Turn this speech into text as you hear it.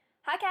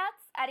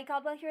Cats! Addie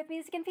Caldwell here with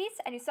Music and Peace,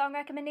 a new song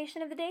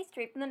recommendation of the day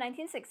straight from the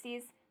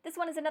 1960s. This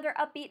one is another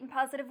upbeat and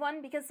positive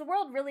one because the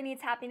world really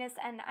needs happiness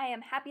and I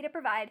am happy to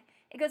provide.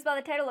 It goes by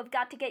the title of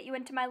Got to Get You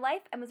Into My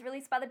Life and was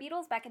released by the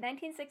Beatles back in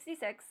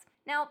 1966.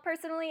 Now,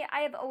 personally, I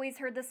have always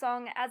heard this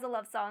song as a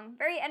love song,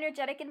 very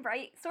energetic and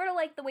bright, sort of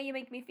like The Way You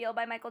Make Me Feel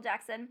by Michael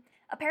Jackson.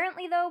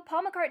 Apparently, though,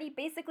 Paul McCartney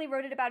basically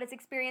wrote it about his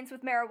experience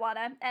with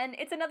marijuana, and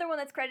it's another one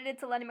that's credited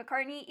to Lennon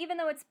McCartney, even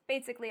though it's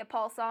basically a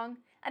Paul song.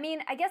 I mean,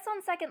 I guess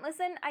on second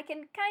listen, I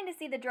can kinda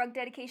see the drug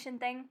dedication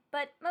thing,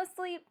 but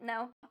mostly,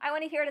 no. I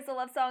want to hear it as a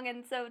love song,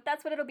 and so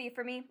that's what it'll be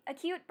for me. A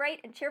cute,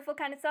 bright, and cheerful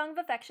kind of song of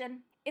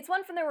affection. It's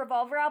one from their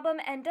Revolver album,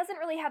 and doesn't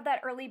really have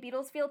that early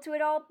Beatles feel to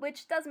it all,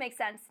 which does make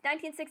sense.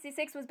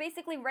 1966 was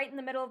basically right in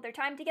the middle of their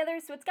time together,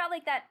 so it's got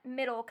like that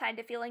middle kind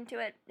of feeling to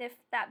it, if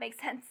that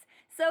makes sense.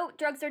 So,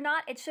 drugs or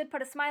not, it should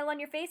put a smile on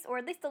your face, or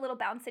at least a little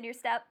bounce in your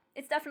step.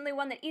 It's definitely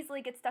one that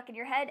easily gets stuck in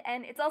your head,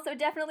 and it's also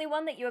definitely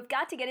one that you have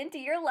got to get into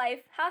your life.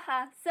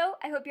 Haha. So,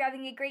 I hope you're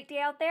having a great day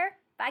out there.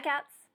 Bye, cats!